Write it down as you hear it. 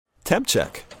Temp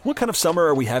check. What kind of summer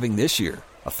are we having this year?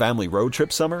 A family road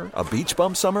trip summer? A beach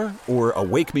bum summer? Or a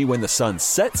wake me when the sun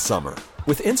sets summer?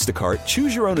 With Instacart,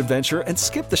 choose your own adventure and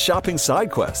skip the shopping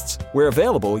side quests. Where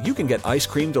available, you can get ice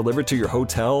cream delivered to your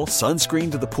hotel,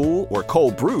 sunscreen to the pool, or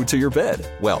cold brew to your bed.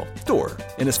 Well, door.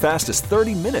 In as fast as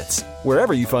 30 minutes.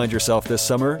 Wherever you find yourself this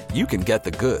summer, you can get the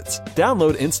goods.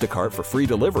 Download Instacart for free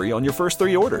delivery on your first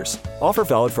 3 orders. Offer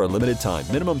valid for a limited time.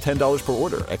 Minimum $10 per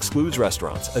order. Excludes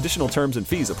restaurants. Additional terms and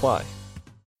fees apply.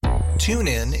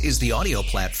 TuneIn is the audio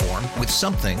platform with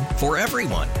something for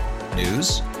everyone.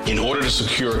 News. In order to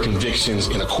secure convictions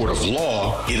in a court of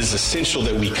law, it is essential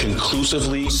that we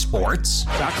conclusively. Sports.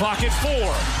 Shot clock at 4.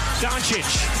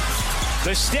 Doncic.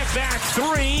 The step back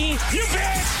 3. You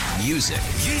bet. Music.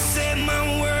 You set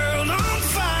my world on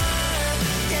fire.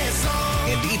 Yes,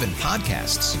 and even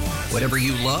podcasts. Whatever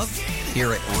you love,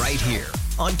 hear it right here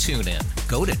on TuneIn.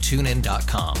 Go to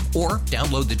TuneIn.com or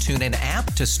download the TuneIn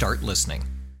app to start listening.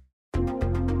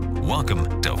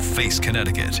 Welcome to Face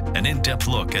Connecticut, an in-depth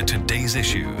look at today's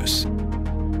issues.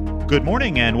 Good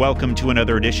morning and welcome to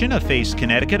another edition of Face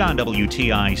Connecticut on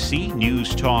WTIC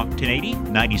News Talk 1080,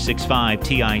 96.5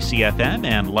 TIC FM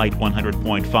and Light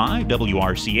 100.5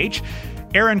 WRCH.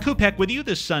 Aaron Kupek with you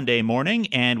this Sunday morning,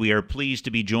 and we are pleased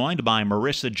to be joined by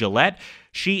Marissa Gillette.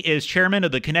 She is chairman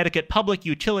of the Connecticut Public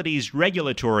Utilities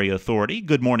Regulatory Authority.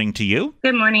 Good morning to you.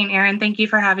 Good morning, Aaron. Thank you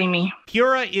for having me.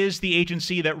 PURA is the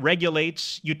agency that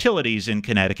regulates utilities in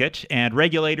Connecticut, and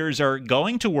regulators are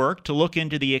going to work to look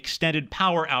into the extended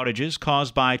power outages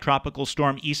caused by Tropical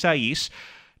Storm Isaias.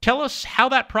 Tell us how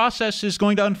that process is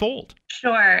going to unfold.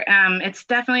 Sure. It's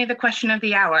definitely the question of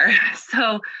the hour.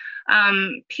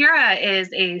 PURA is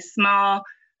a small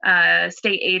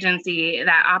state agency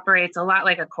that operates a lot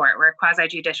like a court. We're a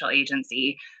quasi-judicial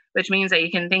agency, which means that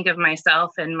you can think of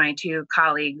myself and my 2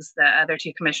 colleagues, the other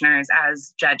 2 commissioners,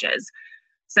 as judges.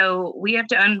 So we have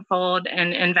to unfold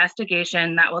an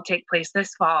investigation that will take place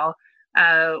this fall,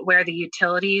 where the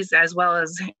utilities, as well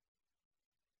as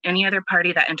any other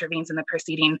party that intervenes in the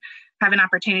proceeding, have an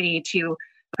opportunity to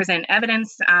present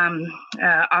evidence,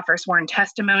 offer sworn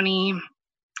testimony,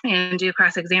 and do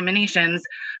cross-examinations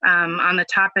on the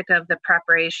topic of the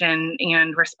preparation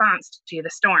and response to the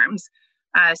storms.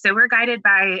 So we're guided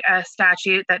by a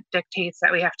statute that dictates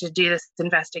that we have to do this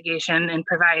investigation and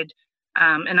provide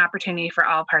an opportunity for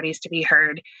all parties to be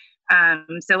heard.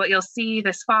 So what you'll see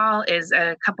this fall is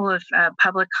a couple of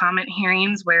public comment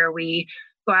hearings where we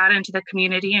go out into the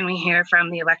community and we hear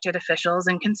from the elected officials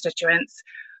and constituents.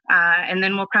 And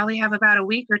then we'll probably have about a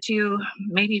week or 2,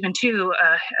 maybe even 2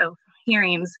 of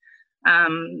hearings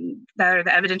that are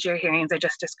the evidentiary hearings I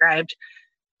just described,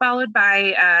 followed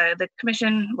by the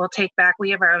commission will take back. We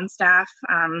have our own staff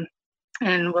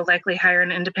and we'll likely hire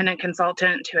an independent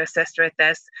consultant to assist with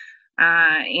this.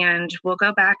 And we'll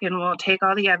go back and we'll take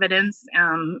all the evidence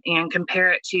and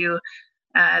compare it to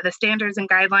the standards and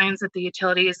guidelines that the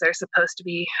utilities are supposed to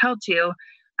be held to,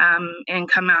 and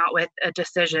come out with a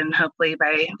decision, hopefully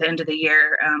by the end of the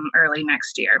year, early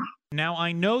next year. Now,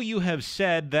 I know you have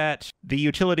said that the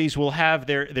utilities will have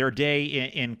their day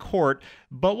in court,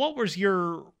 but what was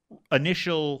your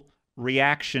initial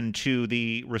reaction to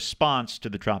the response to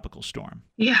the tropical storm?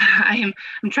 Yeah, I'm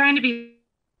trying to be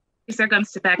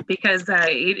circumspect because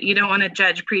you don't want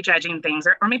to prejudging things,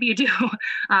 or maybe you do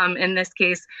in this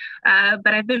case.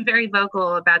 But I've been very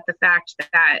vocal about the fact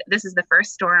that this is the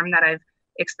first storm that I've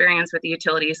experienced with the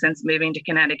utility since moving to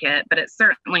Connecticut, but it's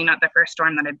certainly not the first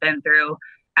storm that I've been through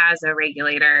as a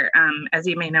regulator. As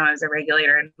you may know, I was a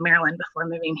regulator in Maryland before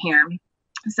moving here.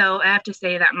 So I have to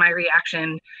say that my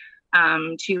reaction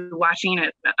to watching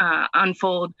it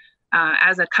unfold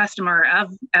as a customer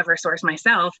of Eversource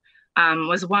myself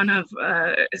was one of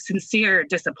sincere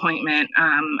disappointment.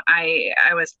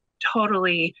 I was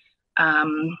totally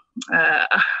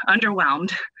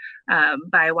underwhelmed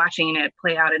by watching it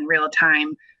play out in real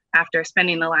time after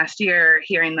spending the last year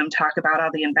hearing them talk about all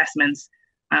the investments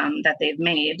that they've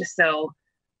made. So,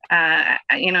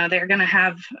 they're going to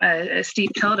have a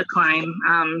steep hill to climb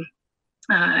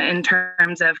in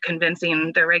terms of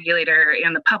convincing the regulator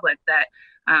and the public that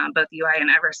both UI and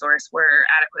Eversource were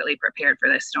adequately prepared for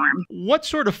this storm. What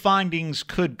sort of findings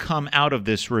could come out of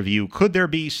this review? Could there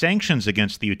be sanctions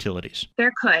against the utilities?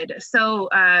 There could. So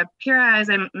PURA, as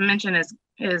I mentioned,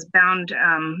 is bound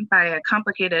by a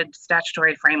complicated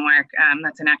statutory framework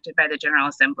that's enacted by the General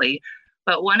Assembly.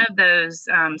 But one of those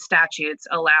statutes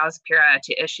allows PURA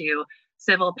to issue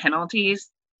civil penalties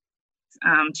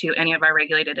to any of our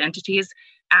regulated entities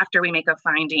after we make a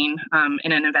finding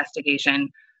in an investigation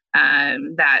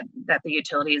that the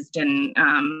utilities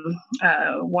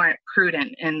weren't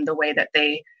prudent in the way that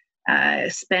they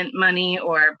spent money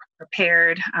or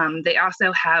prepared. They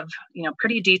also have,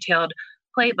 pretty detailed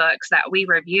playbooks that we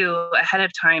review ahead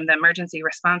of time, the emergency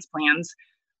response plans.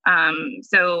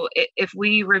 So if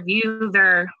we review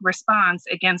their response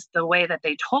against the way that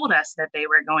they told us that they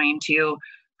were going to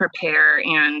prepare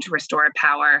and restore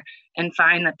power and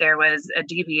find that there was a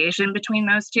deviation between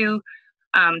those two,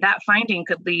 that finding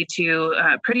could lead to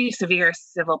pretty severe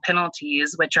civil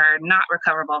penalties, which are not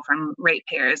recoverable from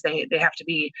ratepayers. They have to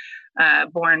be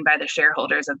borne by the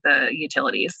shareholders of the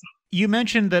utilities. You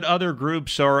mentioned that other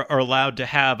groups are allowed to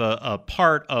have a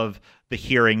part of the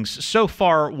hearings. So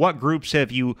far, what groups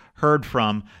have you heard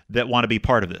from that want to be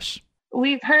part of this?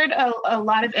 We've heard a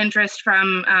lot of interest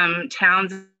from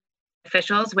towns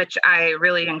officials, which I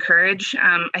really encourage.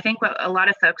 I think what a lot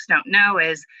of folks don't know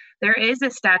is there is a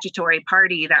statutory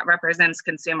party that represents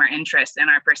consumer interests in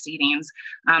our proceedings,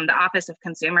 the Office of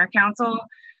Consumer Counsel.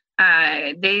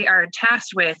 They are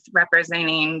tasked with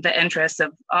representing the interests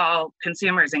of all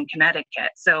consumers in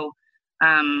Connecticut. So,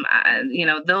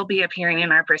 they'll be appearing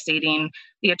in our proceeding.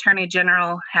 The Attorney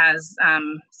General has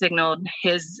signaled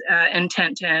his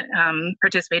intent to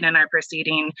participate in our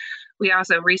proceeding. We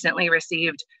also recently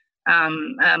received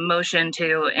a motion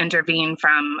to intervene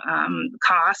from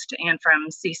COST and from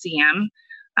CCM.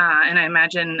 And I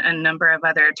imagine a number of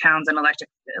other towns and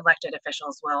elected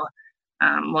officials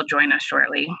will join us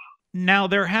shortly. Now,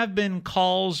 there have been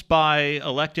calls by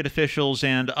elected officials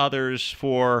and others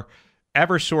for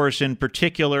Eversource in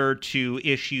particular to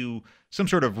issue some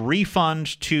sort of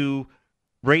refund to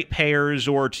ratepayers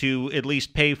or to at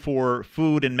least pay for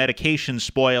food and medication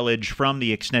spoilage from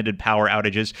the extended power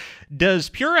outages. Does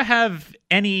PURA have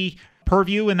any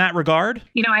purview in that regard?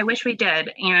 I wish we did.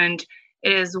 And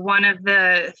it is one of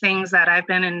the things that I've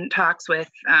been in talks with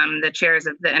the chairs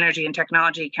of the Energy and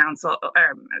Technology Council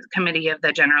or Committee of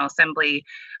the General Assembly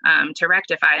to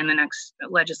rectify in the next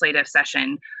legislative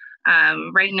session.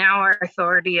 Right now, our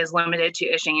authority is limited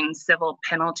to issuing civil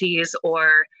penalties,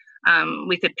 or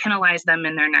we could penalize them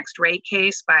in their next rate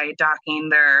case by docking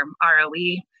their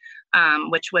ROE,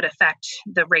 which would affect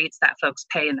the rates that folks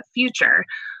pay in the future.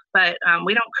 But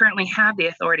we don't currently have the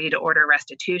authority to order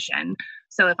restitution.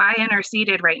 So if I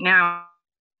interceded right now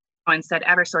and said,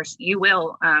 Eversource, you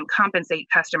will compensate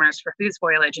customers for food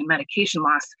spoilage and medication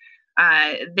loss,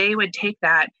 they would take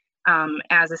that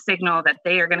as a signal that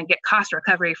they are going to get cost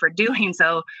recovery for doing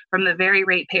so from the very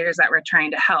ratepayers that we're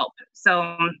trying to help.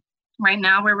 So right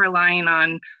now we're relying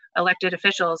on elected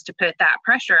officials to put that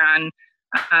pressure on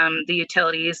the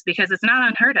utilities, because it's not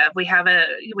unheard of. We have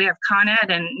Con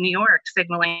Ed in New York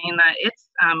signaling that it's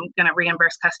going to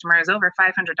reimburse customers over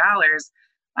 $500,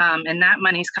 and that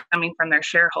money's coming from their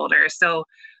shareholders. So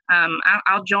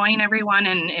I'll join everyone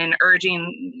in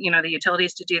urging the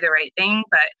utilities to do the right thing,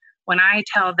 but when I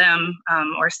tell them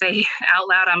or say out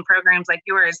loud on programs like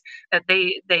yours that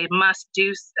they must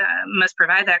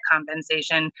provide that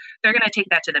compensation, they're going to take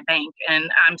that to the bank.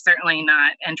 And I'm certainly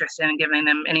not interested in giving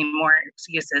them any more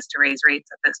excuses to raise rates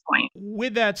at this point.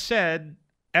 With that said,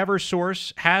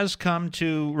 Eversource has come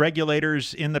to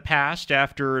regulators in the past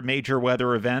after major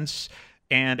weather events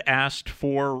and asked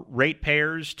for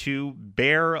ratepayers to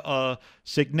bear a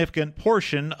significant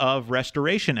portion of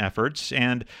restoration efforts.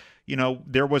 And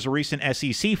there was a recent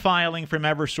SEC filing from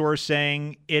Eversource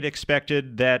saying it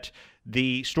expected that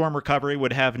the storm recovery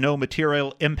would have no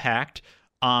material impact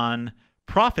on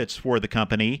profits for the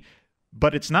company,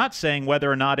 but it's not saying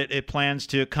whether or not it plans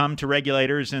to come to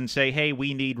regulators and say, hey,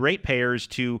 we need ratepayers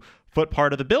to foot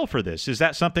part of the bill for this. Is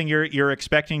that something you're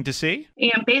expecting to see?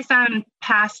 Based on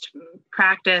past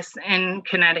practice in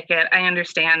Connecticut, I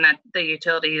understand that the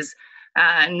utilities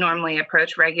normally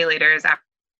approach regulators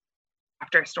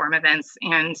after storm events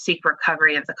and seek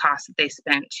recovery of the costs that they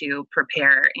spent to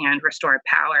prepare and restore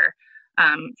power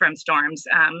from storms.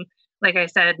 Like I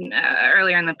said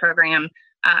earlier in the program,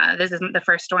 this isn't the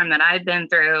first storm that I've been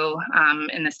through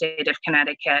in the state of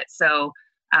Connecticut. So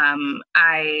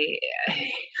I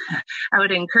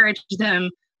would encourage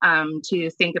them to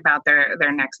think about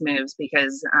their next moves,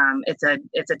 because it's a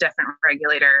different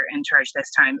regulator in charge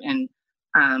this time, and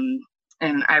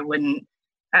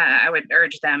I would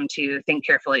urge them to think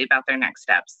carefully about their next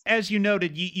steps. As you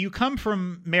noted, you come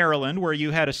from Maryland, where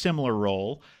you had a similar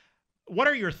role. What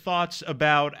are your thoughts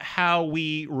about how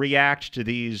we react to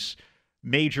these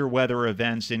major weather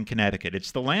events in Connecticut?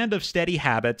 It's the land of steady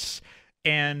habits,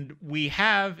 and we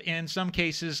have, in some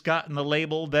cases, gotten the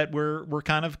label that we're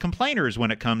kind of complainers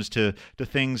when it comes to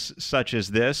things such as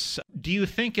this. Do you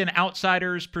think an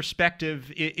outsider's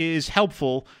perspective is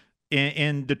helpful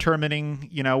in determining,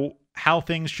 how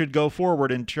things should go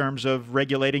forward in terms of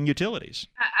regulating utilities?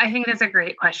 I think that's a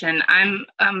great question.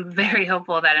 I'm very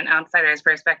hopeful that an outsider's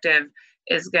perspective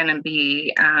is going to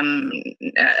be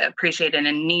appreciated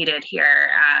and needed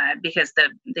here, because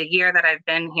the year that I've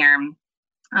been here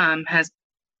has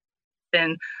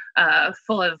been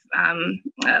full of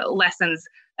lessons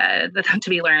to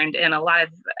be learned, and a lot of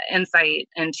insight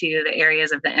into the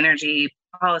areas of the energy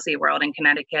policy world in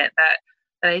Connecticut that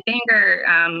I think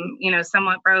are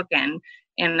somewhat broken,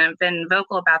 and I've been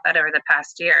vocal about that over the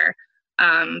past year.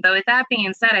 But with that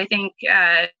being said, I think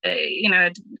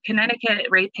Connecticut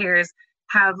ratepayers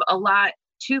have a lot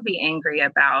to be angry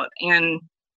about, and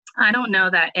I don't know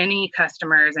that any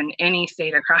customers in any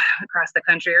state across the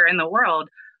country or in the world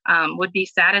would be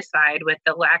satisfied with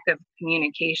the lack of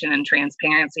communication and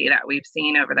transparency that we've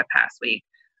seen over the past week.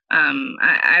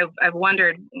 I've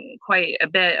wondered quite a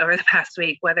bit over the past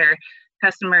week whether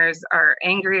customers are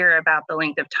angrier about the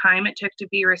length of time it took to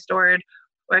be restored,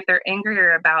 or if they're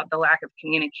angrier about the lack of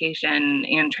communication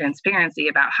and transparency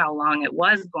about how long it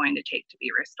was going to take to be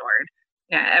restored.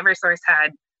 Eversource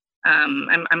had,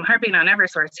 I'm harping on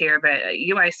Eversource here, but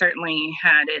UI certainly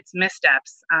had its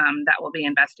missteps that will be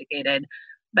investigated.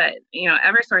 But,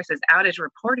 Eversource's outage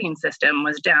reporting system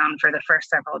was down for the first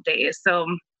several days. So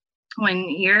when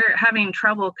you're having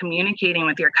trouble communicating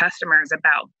with your customers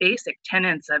about basic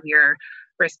tenets of your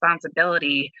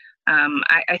responsibility,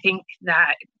 I think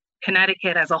that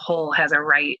Connecticut as a whole has a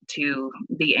right to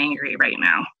be angry right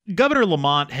now. Governor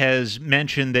Lamont has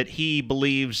mentioned that he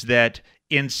believes that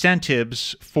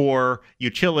incentives for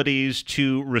utilities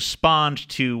to respond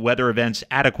to weather events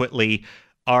adequately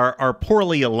are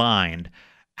poorly aligned.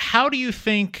 How do you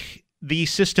think the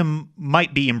system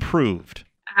might be improved?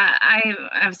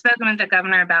 I've spoken with the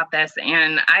governor about this,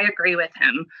 and I agree with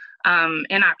him.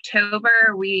 In October,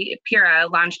 PURA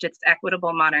launched its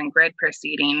Equitable Modern Grid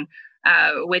proceeding,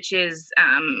 which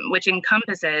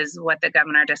encompasses what the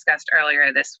governor discussed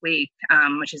earlier this week,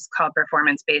 which is called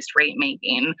performance-based rate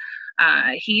making.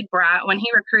 When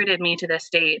he recruited me to the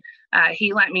state,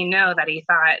 he let me know that he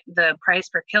thought the price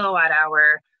per kilowatt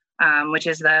hour, which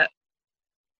is the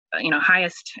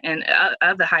highest and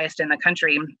of the highest in the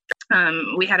country.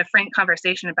 We had a frank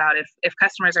conversation about if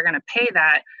customers are going to pay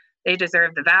that, they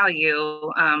deserve the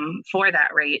value for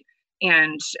that rate.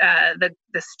 And the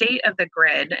state of the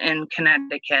grid in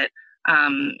Connecticut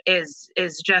is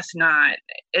just not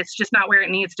where it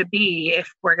needs to be if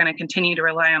we're going to continue to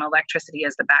rely on electricity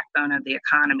as the backbone of the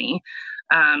economy.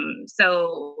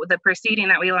 So the proceeding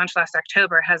that we launched last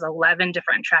October has 11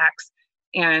 different tracks,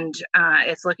 and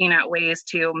it's looking at ways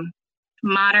to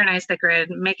modernize the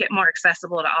grid, make it more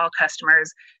accessible to all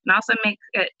customers, and also make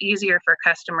it easier for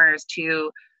customers to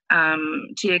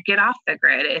get off the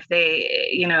grid if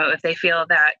they feel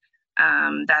that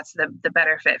that's the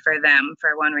better fit for them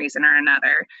for one reason or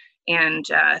another. And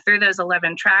through those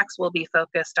 11 tracks, we'll be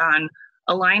focused on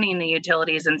aligning the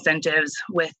utilities incentives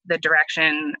with the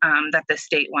direction that the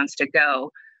state wants to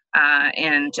go.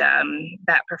 And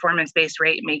that performance-based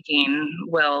rate making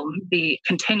will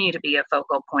continue to be a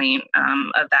focal point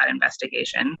of that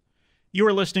investigation. You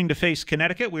are listening to Face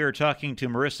Connecticut. We are talking to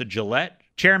Marissa Gillette,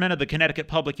 chairman of the Connecticut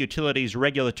Public Utilities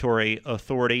Regulatory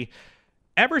Authority.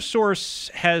 Eversource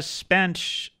has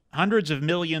spent hundreds of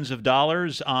millions of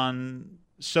dollars on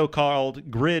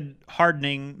so-called grid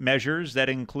hardening measures. That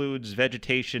includes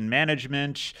vegetation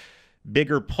management,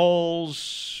 bigger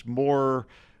poles, more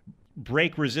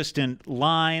break-resistant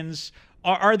lines.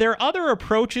 Are there other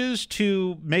approaches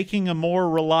to making a more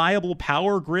reliable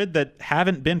power grid that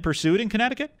haven't been pursued in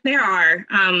Connecticut? There are.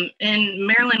 In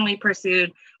Maryland,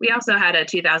 we also had a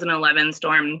 2011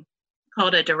 storm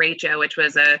called a derecho,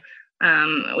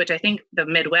 which I think the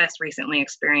Midwest recently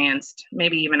experienced,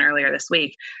 maybe even earlier this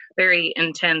week, very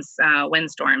intense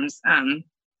windstorms.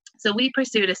 So we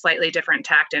pursued a slightly different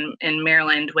tact in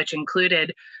Maryland, which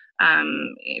included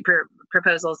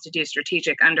proposals to do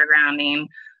strategic undergrounding.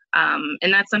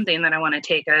 And that's something that I want to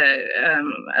take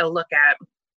a look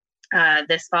at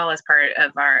this fall as part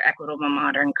of our Equitable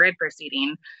Modern Grid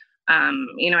proceeding.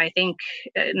 I think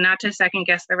not to second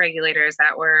guess the regulators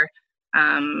that were,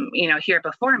 here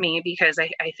before me, because I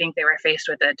think they were faced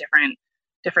with a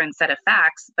different set of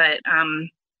facts. But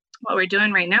what we're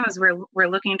doing right now is we're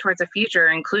looking towards a future,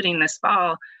 including this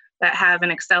fall, that have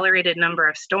an accelerated number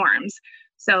of storms.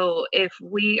 So if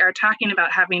we are talking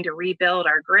about having to rebuild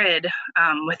our grid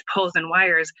with poles and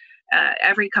wires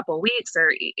every couple of weeks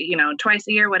or, twice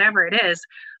a year, whatever it is,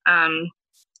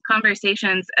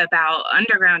 conversations about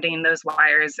undergrounding those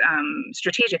wires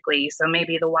strategically. So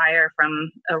maybe the wire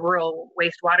from a rural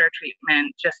wastewater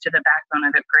treatment just to the backbone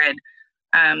of the grid.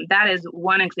 That is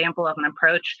one example of an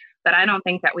approach. that I don't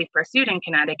think that we pursued in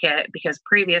Connecticut because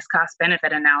previous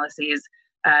cost-benefit analyses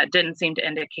didn't seem to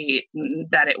indicate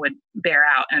that it would bear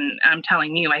out. And I'm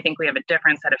telling you, I think we have a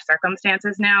different set of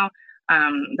circumstances now.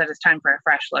 That it's time for a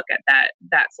fresh look at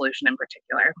that solution in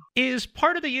particular. Is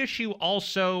part of the issue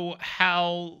also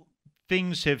how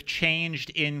things have changed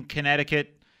in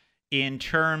Connecticut in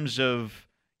terms of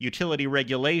utility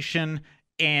regulation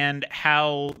and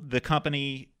how the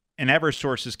company in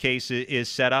Eversource's case is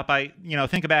set up?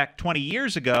 Think back 20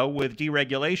 years ago with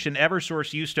deregulation,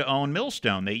 Eversource used to own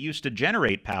Millstone. They used to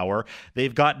generate power.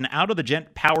 They've gotten out of the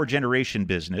power generation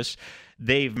business.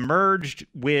 They've merged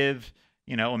with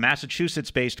a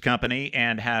Massachusetts-based company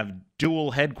and have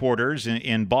dual headquarters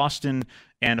in Boston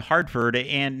and Hartford.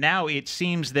 And now it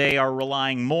seems they are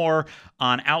relying more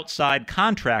on outside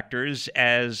contractors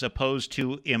as opposed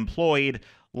to employed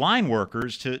line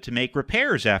workers to make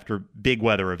repairs after big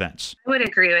weather events. I would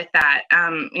agree with that.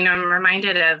 I'm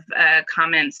reminded of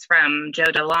comments from Joe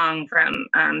DeLong from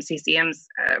CCM's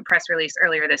press release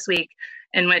earlier this week,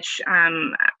 in which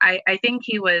I think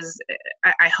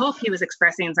I hope he was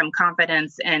expressing some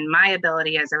confidence in my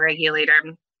ability as a regulator.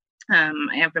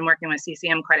 I've been working with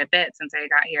CCM quite a bit since I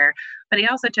got here, but he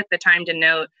also took the time to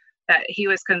note that he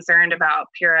was concerned about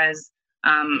PURA's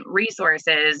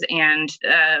resources and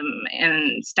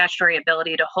statutory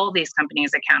ability to hold these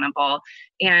companies accountable.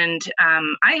 And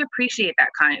I appreciate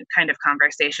that kind of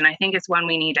conversation. I think it's one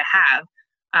we need to have.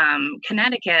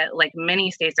 Connecticut, like many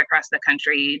states across the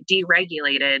country,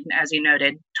 deregulated, as you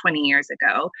noted, 20 years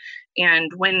ago.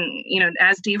 And when,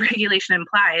 as deregulation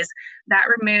implies, that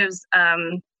removes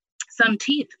some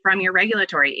teeth from your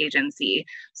regulatory agency.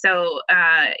 So,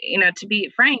 to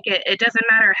be frank, it doesn't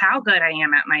matter how good I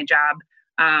am at my job.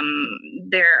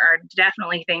 There are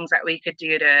definitely things that we could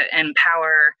do to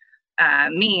empower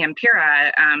me and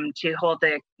PURA to hold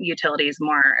the utilities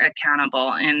more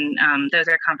accountable. And those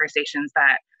are conversations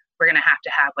that we're going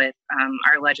to have with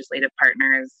our legislative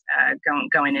partners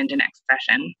going into next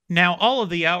session. Now, all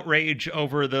of the outrage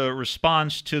over the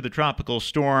response to the tropical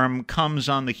storm comes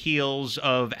on the heels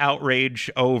of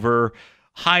outrage over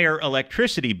higher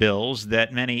electricity bills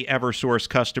that many Eversource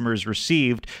customers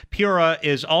received. PURA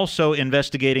is also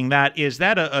investigating that. Is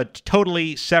that a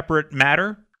totally separate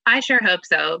matter? I sure hope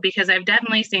so, because I've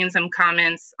definitely seen some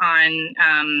comments on,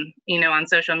 on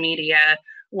social media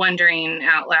wondering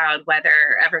out loud whether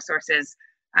Eversource's,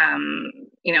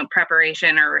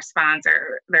 preparation or response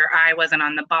or their eye wasn't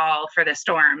on the ball for the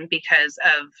storm because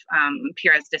of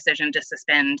PURA's decision to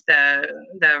suspend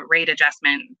the rate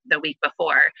adjustment the week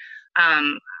before.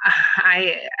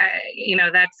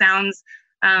 That sounds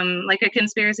like a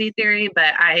conspiracy theory,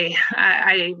 but I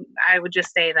would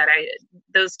just say that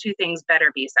those two things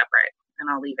better be separate, and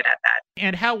I'll leave it at that.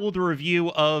 And how will the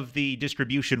review of the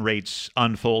distribution rates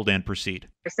unfold and proceed?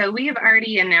 So we have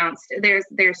already announced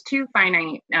there's two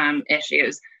finite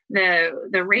issues.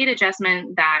 The rate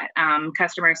adjustment that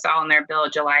customers saw in their bill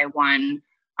July 1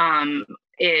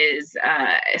 is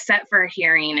set for a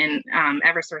hearing in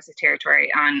Eversource's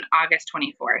territory on August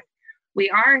 24th. We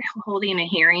are holding a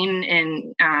hearing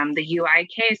in the UI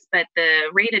case, but the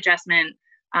rate adjustment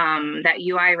that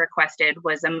UI requested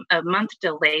was a month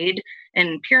delayed,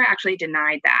 and PURA actually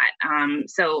denied that.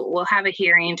 So we'll have a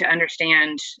hearing to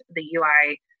understand the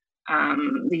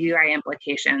UI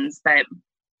implications. But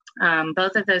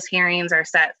both of those hearings are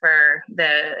set for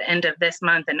the end of this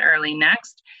month and early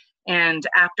next. And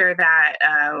after that,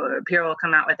 PURA will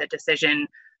come out with a decision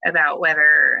about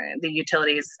whether the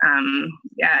utilities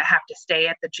have to stay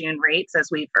at the June rates as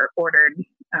we've ordered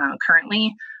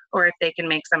currently, or if they can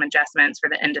make some adjustments for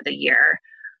the end of the year.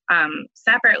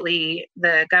 Separately,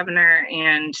 the governor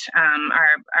and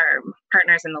our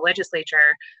partners in the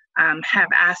legislature have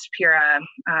asked PURA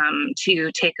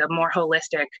to take a more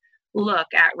holistic look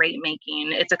at rate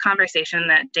making. It's a conversation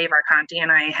that Dave Arconti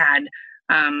and I had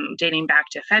dating back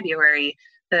to February.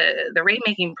 The rate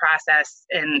making process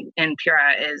in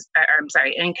PURA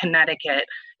in Connecticut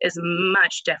is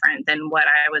much different than what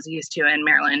I was used to in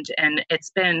Maryland. And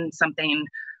it's been something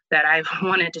that I've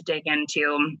wanted to dig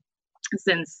into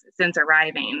since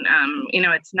arriving.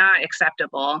 It's not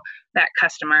acceptable that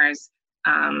customers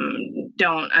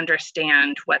don't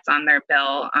understand what's on their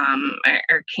bill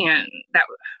or can't. That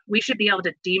we should be able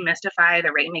to demystify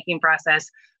the rate making process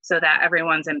so that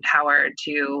everyone's empowered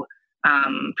to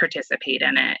participate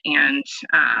in it. And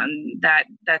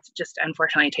that's just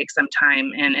unfortunately takes some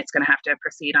time, and it's going to have to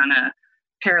proceed on a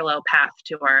parallel path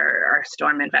to our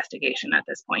storm investigation at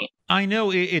this point. I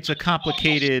know it's a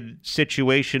complicated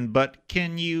situation, but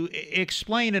can you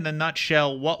explain in a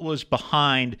nutshell what was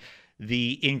behind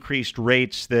the increased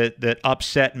rates that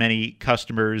upset many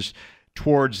customers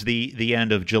towards the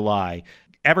end of July.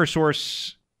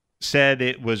 Eversource said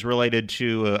it was related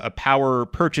to a power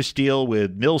purchase deal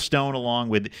with Millstone along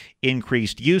with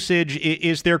increased usage.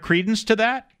 Is there credence to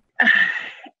that?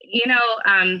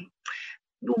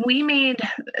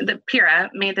 PURA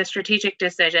made the strategic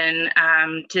decision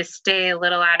to stay a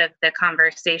little out of the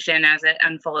conversation as it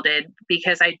unfolded,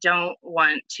 because I don't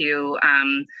want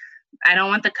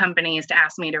the companies to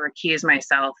ask me to recuse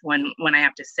myself when I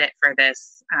have to sit for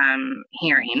this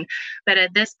hearing. But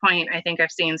at this point, I think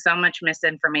I've seen so much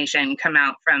misinformation come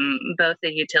out from both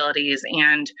the utilities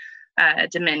and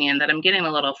Dominion that I'm getting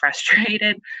a little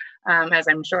frustrated, as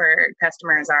I'm sure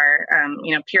customers are.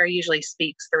 PURA usually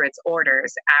speaks through its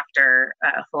orders after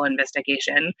a full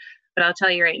investigation. But I'll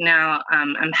tell you right now,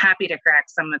 I'm happy to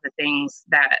correct some of the things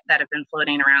that have been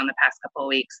floating around the past couple of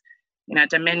weeks.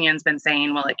 Dominion's been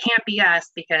saying, well, it can't be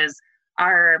us because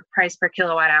our price per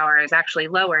kilowatt hour is actually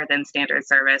lower than standard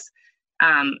service.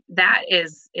 That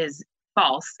is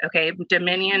false. Okay.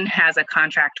 Dominion has a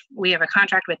contract. We have a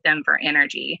contract with them for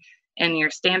energy, and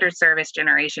your standard service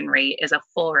generation rate is a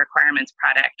full requirements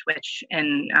product, which,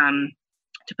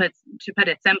 to put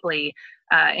it simply,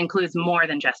 includes more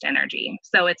than just energy.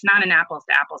 So it's not an apples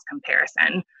to apples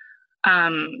comparison.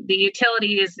 The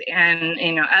utilities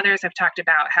and others have talked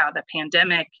about how the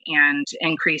pandemic and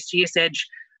increased usage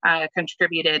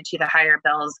contributed to the higher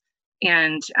bills.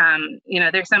 And,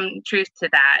 there's some truth to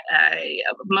that.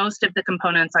 Most of the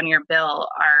components on your bill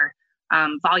are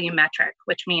volumetric,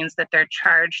 which means that they're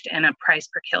charged in a price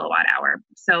per kilowatt hour.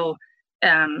 So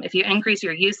if you increase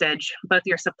your usage, both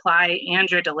your supply and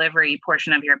your delivery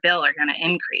portion of your bill are going to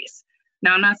increase.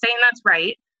 Now, I'm not saying that's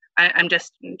right. I'm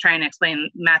just trying to explain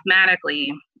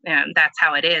mathematically, that's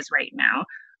how it is right now.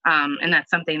 And that's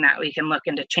something that we can look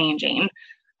into changing.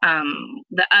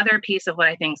 The other piece of what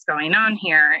I think is going on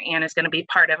here, and is going to be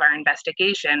part of our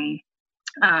investigation,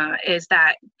 is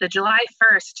that the July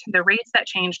 1st, the rates that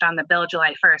changed on the bill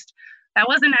July 1st, that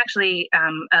wasn't actually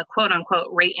a quote unquote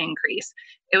rate increase.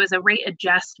 It was a rate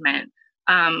adjustment.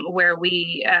 Where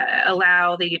we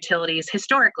allow the utilities,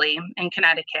 historically in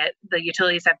Connecticut, the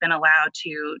utilities have been allowed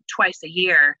to twice a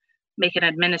year make an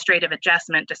administrative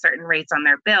adjustment to certain rates on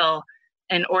their bill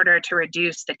in order to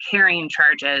reduce the carrying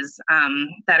charges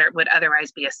that would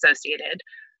otherwise be associated.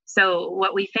 So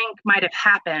what we think might have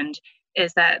happened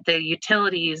is that the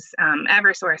utilities,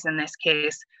 Eversource in this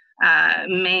case,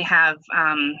 may have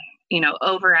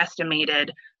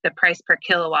overestimated the price per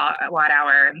kilowatt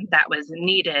hour that was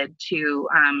needed to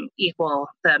equal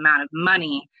the amount of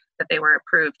money that they were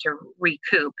approved to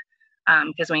recoup.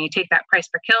 Because when you take that price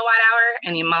per kilowatt hour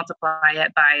and you multiply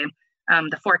it by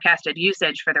the forecasted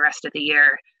usage for the rest of the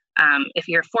year, if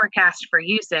your forecast for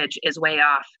usage is way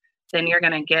off, then you're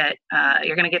going to get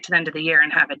to the end of the year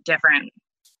and have a different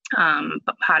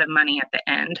pot of money at the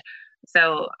end.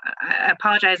 So I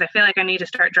apologize. I feel like I need to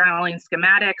start drawing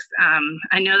schematics.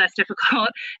 I know that's difficult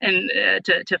and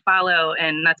to follow,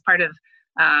 and that's part of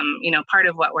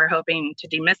what we're hoping to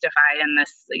demystify in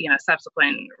this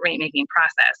subsequent rate making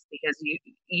process, because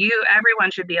everyone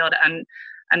should be able to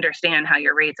understand how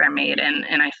your rates are made,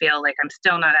 and I feel like I'm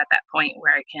still not at that point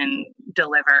where I can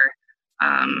deliver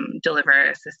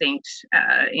a succinct,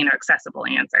 accessible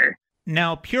answer.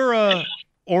 Now, PURA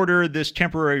ordered this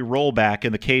temporary rollback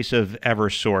in the case of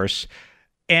Eversource,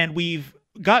 and we've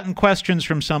gotten questions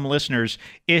from some listeners.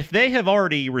 If they have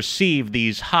already received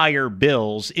these higher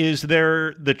bills, is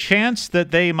there the chance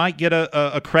that they might get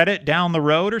a credit down the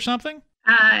road or something?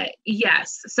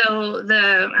 Yes. So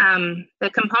the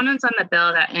components on the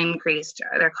bill that increased,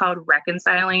 they're called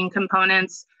reconciling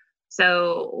components.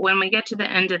 So when we get to the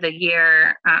end of the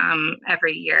year,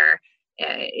 every year,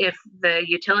 if the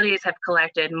utilities have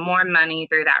collected more money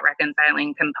through that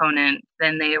reconciling component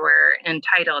than they were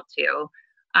entitled to,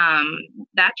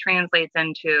 that translates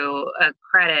into a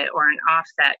credit or an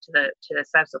offset to the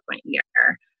subsequent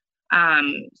year.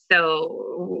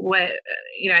 So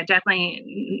I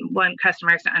definitely want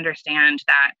customers to understand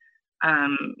that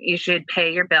you should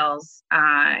pay your bills,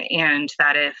 and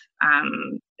that if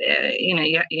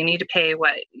you need to pay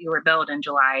what you were billed in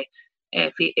July.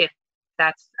 If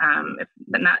that's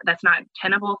not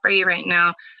tenable for you right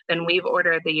now, then we've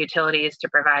ordered the utilities to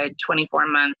provide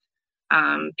 24-month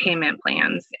payment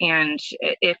plans. And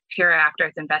if PURA, after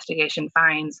its investigation,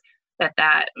 finds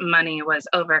that money was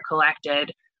over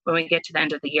collected, when we get to the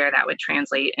end of the year, that would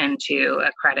translate into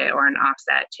a credit or an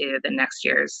offset to the next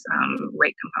year's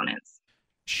rate components.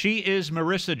 She is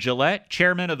Marissa Gillette,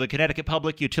 chairman of the Connecticut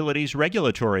Public Utilities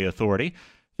Regulatory Authority.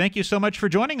 Thank you so much for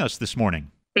joining us this morning.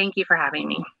 Thank you for having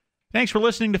me. Thanks for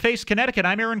listening to Face Connecticut.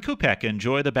 I'm Aaron Kupek.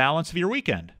 Enjoy the balance of your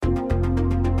weekend.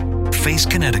 Face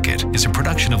Connecticut is a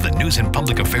production of the News and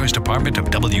Public Affairs Department of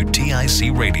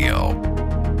WTIC Radio.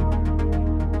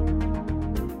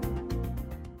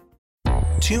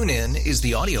 TuneIn is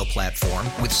the audio platform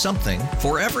with something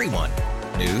for everyone.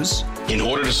 News. In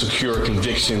order to secure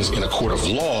convictions in a court of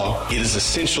law, it is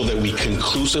essential that we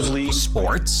conclusively.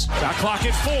 Sports. Shot clock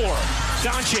at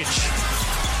 4.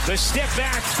 Doncic. The step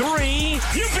back 3.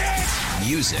 You bet.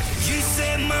 Music. You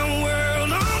set my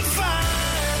world on fire.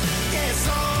 Yes,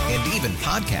 and even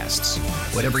podcasts.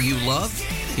 Whatever you love,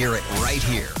 hear it right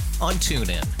here on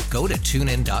TuneIn. Go to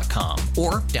TuneIn.com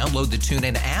or download the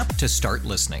TuneIn app to start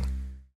listening.